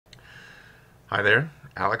Hi there,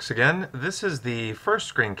 Alex again. This is the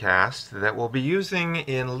first screencast that we'll be using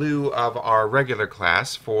in lieu of our regular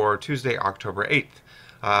class for Tuesday, October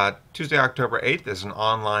 8th. Tuesday, October 8th is an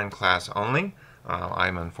online class only.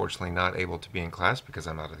 I'm unfortunately not able to be in class because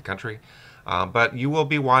I'm out of the country. But you will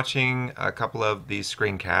be watching a couple of these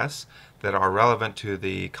screencasts that are relevant to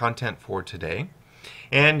the content for today.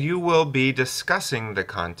 And you will be discussing the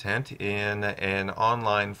content in an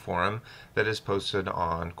online forum that is posted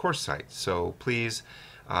on course sites. So please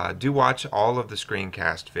do watch all of the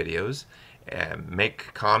screencast videos and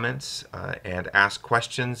make comments and ask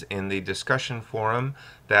questions in the discussion forum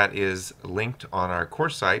that is linked on our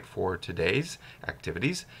course site for today's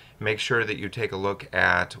activities. Make sure that you take a look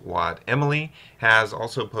at what Emily has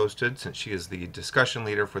also posted, since she is the discussion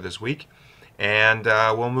leader for this week, and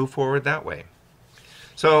we'll move forward that way.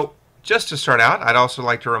 So just to start out, I'd also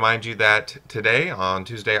like to remind you that today, on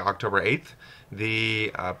Tuesday, October 8th,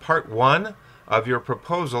 the part 1 of your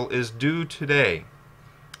proposal is due today.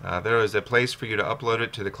 There is a place for you to upload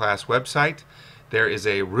it to the class website. There is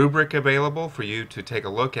a rubric available for you to take a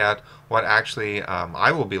look at what actually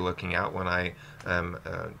I will be looking at when I am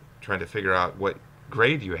trying to figure out what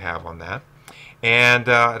grade you have on that. And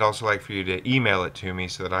I'd also like for you to email it to me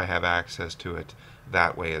so that I have access to it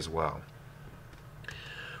that way as well.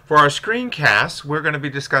 For our screencast, we're going to be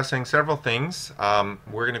discussing several things.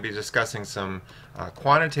 We're going to be discussing some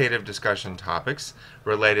quantitative discussion topics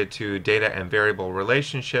related to data and variable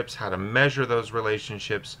relationships, how to measure those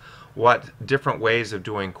relationships, what different ways of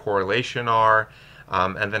doing correlation are,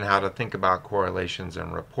 and then how to think about correlations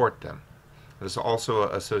and report them. This also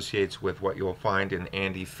associates with what you'll find in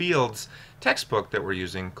Andy Field's textbook that we're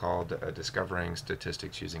using called Discovering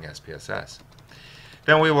Statistics Using SPSS.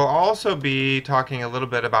 Then we will also be talking a little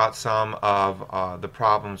bit about some of the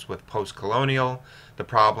problems with post-colonial, the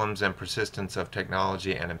problems and persistence of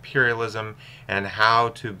technology and imperialism, and how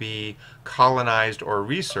to be colonized or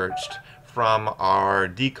researched from our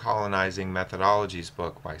Decolonizing Methodologies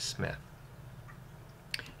book by Smith.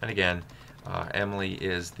 And again, Emily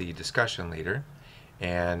is the discussion leader,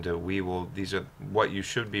 and these are what you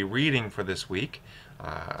should be reading for this week.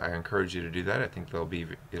 I encourage you to do that. I think it'll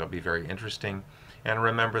be very interesting. And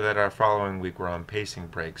remember that our following week we're on pacing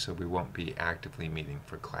break, so we won't be actively meeting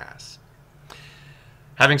for class.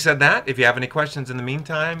 Having said that, if you have any questions in the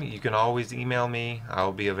meantime, you can always email me.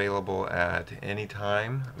 I'll be available at any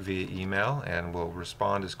time via email, and we'll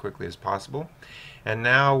respond as quickly as possible. And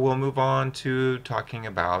now we'll move on to talking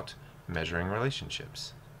about measuring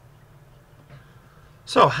relationships.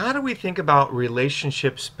 So how do we think about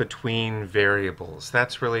relationships between variables?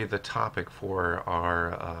 That's really the topic for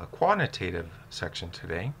our quantitative section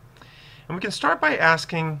today. And we can start by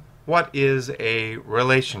asking, what is a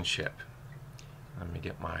relationship? Let me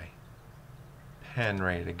get my pen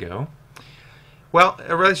ready to go. Well,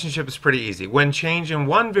 a relationship is pretty easy. When change in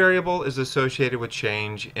one variable is associated with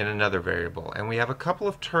change in another variable. And we have a couple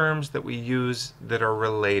of terms that we use that are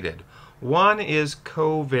related. One is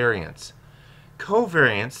covariance.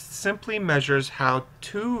 Covariance simply measures how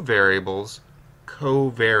two variables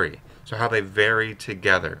co-vary, so how they vary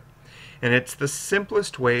together. And it's the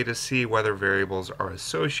simplest way to see whether variables are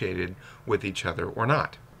associated with each other or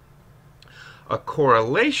not. A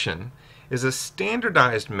correlation is a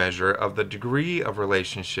standardized measure of the degree of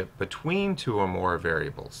relationship between two or more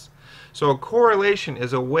variables. So a correlation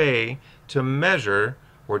is a way to measure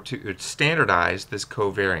or to standardize this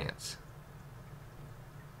covariance.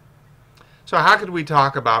 So how could we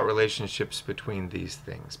talk about relationships between these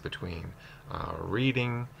things, between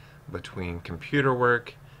reading, between computer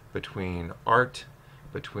work, between art,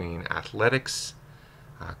 between athletics?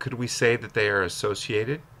 Could we say that they are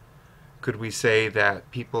associated? Could we say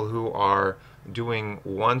that people who are doing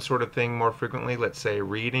one sort of thing more frequently, let's say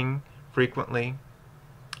reading frequently,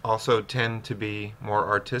 also tend to be more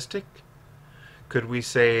artistic? Could we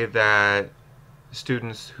say that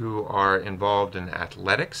students who are involved in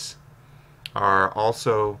athletics are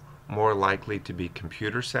also more likely to be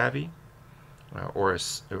computer savvy? Or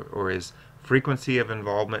is frequency of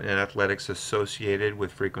involvement in athletics associated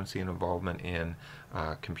with frequency and involvement in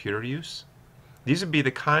computer use? These would be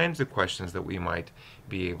the kinds of questions that we might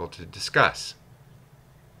be able to discuss.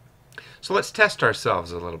 So let's test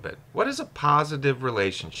ourselves a little bit. What is a positive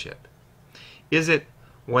relationship? Is it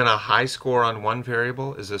when a high score on one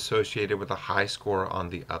variable is associated with a high score on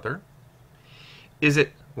the other? Is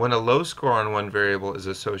it when a low score on one variable is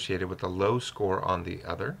associated with a low score on the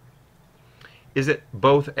other? Is it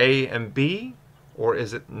both A and B, or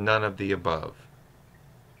is it none of the above?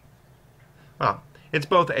 Well, it's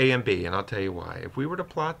both A and B, and I'll tell you why. If we were to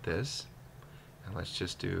plot this, and let's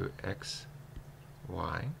just do X,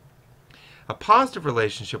 Y, A positive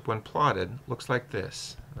relationship, when plotted, looks like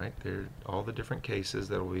this. Right? There are all the different cases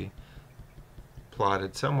that will be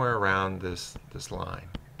plotted somewhere around this line.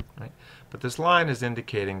 Right? But this line is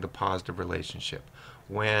indicating the positive relationship.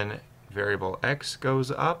 When variable x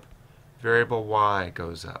goes up, variable y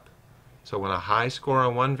goes up. So when a high score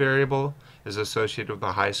on one variable is associated with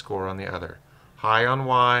a high score on the other. High on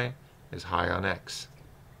y is high on x.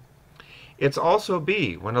 It's also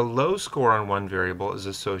B when a low score on one variable is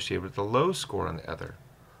associated with a low score on the other.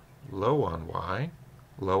 Low on y,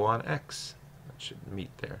 low on x. That should meet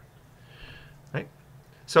there. Right?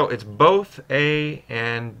 So it's both A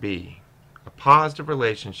and B. A positive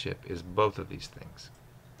relationship is both of these things.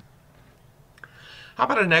 How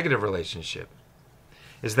about a negative relationship?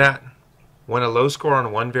 Is that when a low score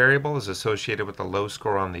on one variable is associated with a low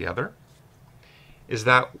score on the other? Is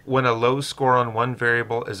that when a low score on one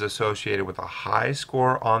variable is associated with a high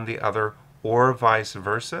score on the other, or vice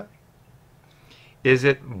versa? Is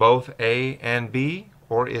it both A and B,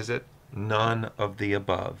 or is it none of the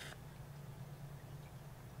above?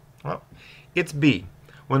 Well, it's B.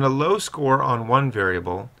 When a low score on one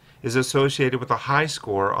variable is associated with a high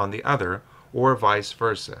score on the other, or vice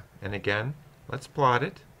versa. And again, let's plot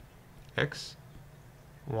it. X,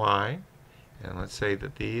 Y, and let's say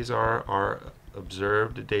that these are our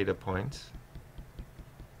observed data points.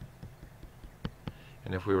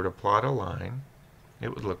 And if we were to plot a line, it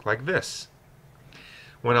would look like this.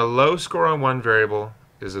 When a low score on one variable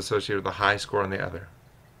is associated with a high score on the other.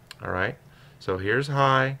 All right? So here's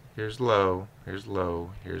high, here's low, here's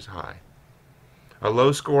low, here's high. A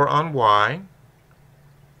low score on y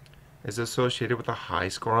is associated with a high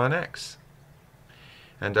score on x.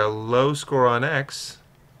 And a low score on x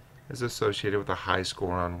is associated with a high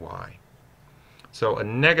score on y. So a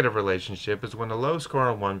negative relationship is when a low score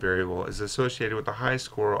on one variable is associated with a high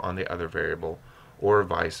score on the other variable, or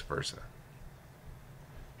vice versa.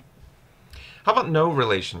 How about no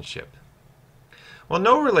relationship? Well,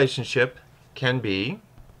 no relationship can be,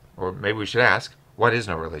 or maybe we should ask, what is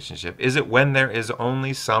no relationship? Is it when there is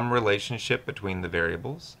only some relationship between the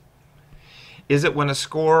variables? Is it when a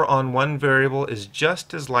score on one variable is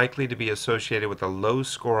just as likely to be associated with a low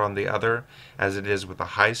score on the other as it is with a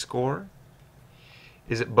high score?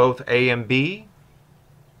 Is it both A and B,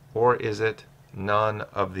 or is it none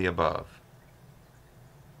of the above?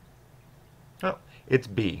 Oh, it's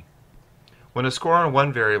B. When a score on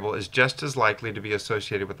one variable is just as likely to be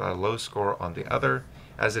associated with a low score on the other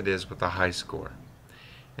as it is with a high score.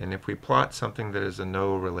 And if we plot something that is a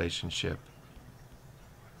no relationship,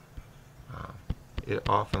 it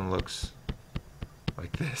often looks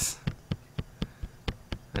like this.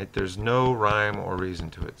 Right? There's no rhyme or reason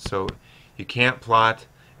to it. So you can't plot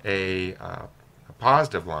a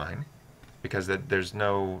positive line because there's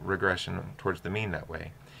no regression towards the mean that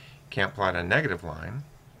way. You can't plot a negative line.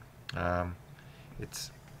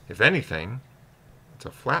 It's, if anything, it's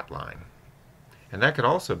a flat line. And that could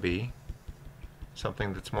also be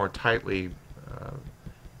something that's more tightly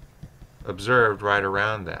observed right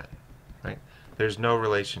around that. Right? There's no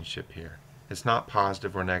relationship here. It's not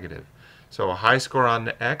positive or negative. So a high score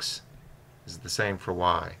on x is the same for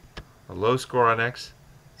y. A low score on x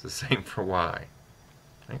is the same for y.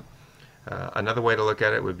 Right? Another way to look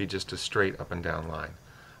at it would be just a straight up and down line.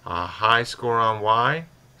 A high score on y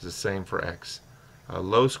is the same for x. A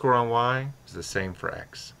low score on y is the same for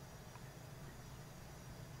x.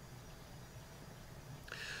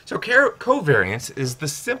 So covariance is the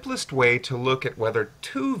simplest way to look at whether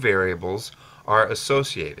two variables are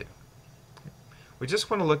associated. We just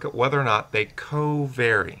want to look at whether or not they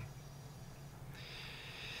co-vary.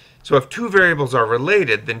 So if two variables are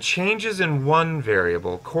related, then changes in one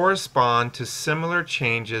variable correspond to similar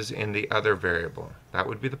changes in the other variable. That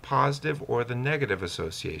would be the positive or the negative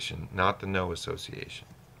association, not the no association.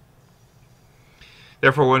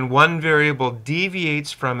 Therefore, when one variable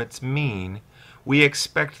deviates from its mean, we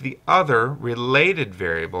expect the other related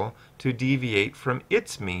variable to deviate from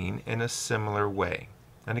its mean in a similar way.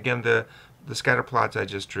 And again, the scatter plots I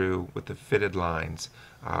just drew with the fitted lines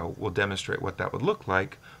will demonstrate what that would look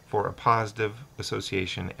like for a positive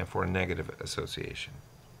association and for a negative association.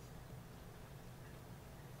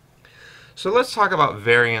 So let's talk about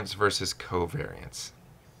variance versus covariance.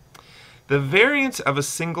 The variance of a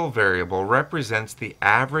single variable represents the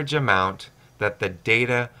average amount that the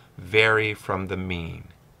data vary from the mean.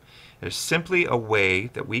 There's simply a way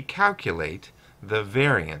that we calculate the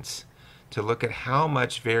variance to look at how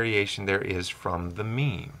much variation there is from the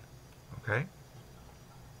mean. Okay?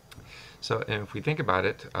 So, and if we think about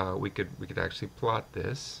it, we could actually plot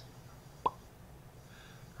this,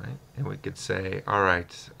 right? And we could say, all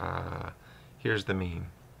right, here's the mean.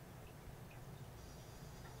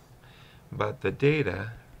 but the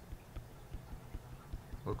data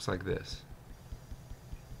looks like this.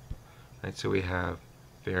 Right, so we have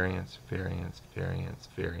variance, variance, variance,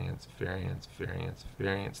 variance, variance, variance,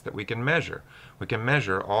 variance that we can measure. We can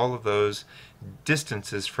measure all of those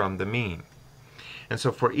distances from the mean. And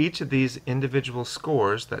so for each of these individual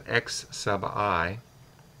scores, that x sub I,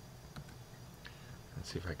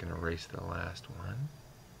 let's see if I can erase the last one.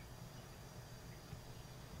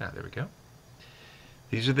 Ah, there we go.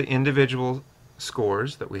 These are the individual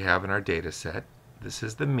scores that we have in our data set. This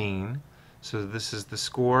is the mean, so this is the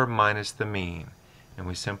score minus the mean. And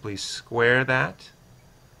we simply square that.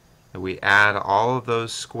 And we add all of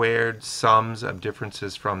those squared sums of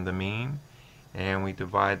differences from the mean, and we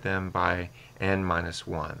divide them by n minus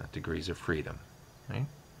 1, degrees of freedom. Right?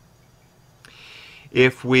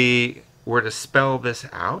 If we were to spell this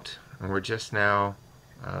out, and we're just now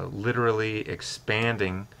literally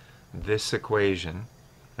expanding this equation,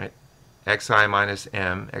 right? xi minus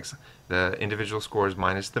m, the individual scores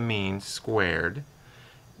minus the mean squared,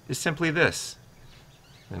 is simply this.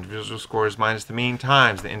 The individual scores minus the mean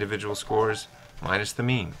times the individual scores minus the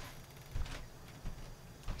mean.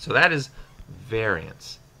 So that is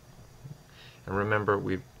variance. And remember,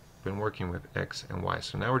 we've been working with x and y,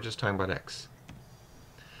 so now we're just talking about x.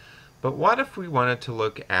 But what if we wanted to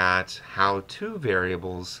look at how two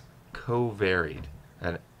variables covaried,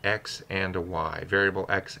 an x and a y, variable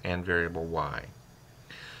x and variable y?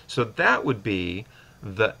 So that would be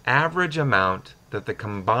the average amount that the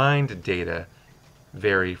combined data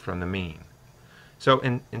vary from the mean. So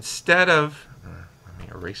instead of, let me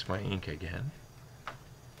erase my ink again.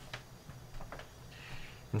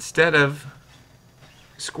 Instead of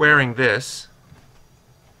squaring this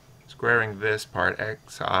part,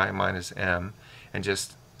 xi minus m, and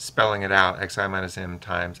just spelling it out, xi minus m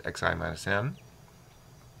times xi minus m,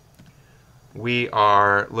 we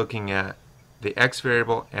are looking at the x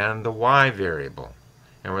variable and the y variable.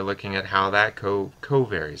 And we're looking at how that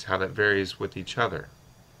co-varies, how that varies with each other.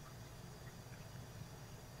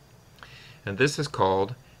 And this is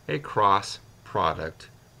called a cross product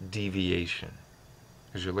deviation,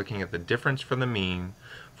 because you're looking at the difference from the mean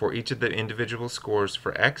for each of the individual scores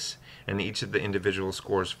for x and each of the individual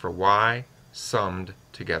scores for y, summed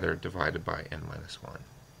together, divided by n minus 1.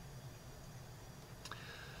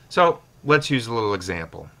 So let's use a little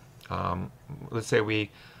example. Let's say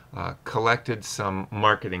we collected some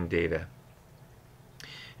marketing data,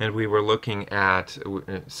 and we were looking at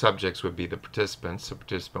subjects would be the participants, so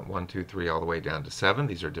participant 1, 2, 3, all the way down to 7.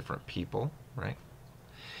 These are different people, right?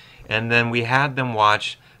 And then we had them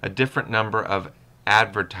watch a different number of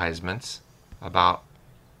advertisements about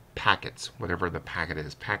packets, whatever the packet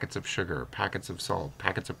is, packets of sugar, packets of salt,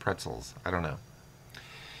 packets of pretzels, I don't know.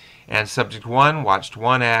 And subject 1 watched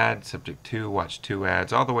 1 ad, subject 2 watched 2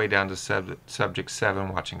 ads, all the way down to subject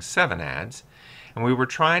 7 watching 7 ads. And we were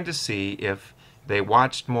trying to see if they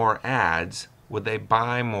watched more ads, would they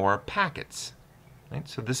buy more packets? Right?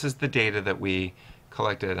 So this is the data that we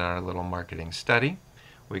collected in our little marketing study.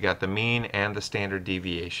 We got the mean and the standard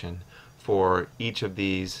deviation for each of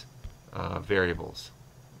these variables,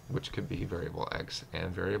 which could be variable x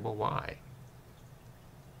and variable y.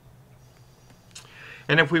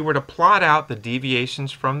 And if we were to plot out the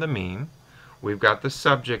deviations from the mean, we've got the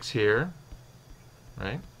subjects here,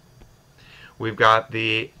 right? We've got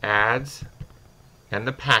the ads and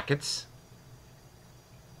the packets,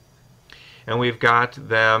 and we've got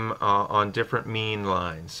them on different mean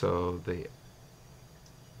lines. So the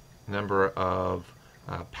number of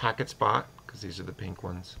packets bought, because these are the pink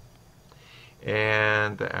ones,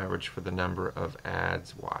 and the average for the number of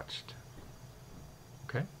ads watched.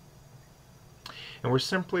 Okay? And we're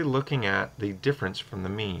simply looking at the difference from the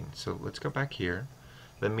mean. So let's go back here.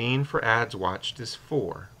 The mean for ads watched is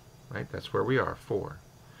 4, right? That's where we are, 4.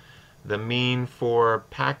 The mean for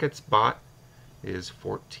packets bought is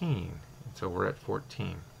 14. So we're at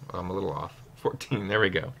 14. I'm a little off. 14, there we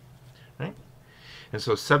go. Right? And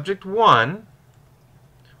so subject 1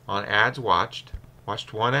 on ads watched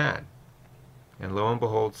 1 ad. And lo and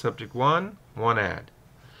behold, subject 1, 1 ad.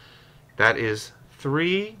 That is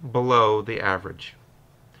 3 below the average.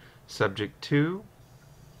 Subject 2,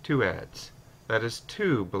 2 ads. That is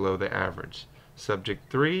 2 below the average. Subject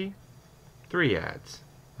 3, 3 ads.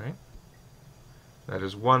 Right? That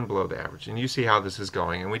is 1 below the average. And you see how this is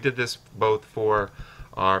going. And we did this both for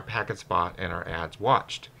our packets bought and our ads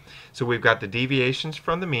watched. So we've got the deviations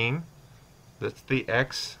from the mean. That's the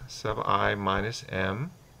x sub I minus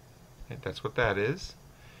m. That's what that is.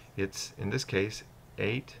 It's, in this case,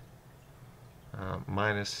 8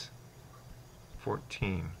 minus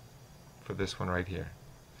 14 for this one right here.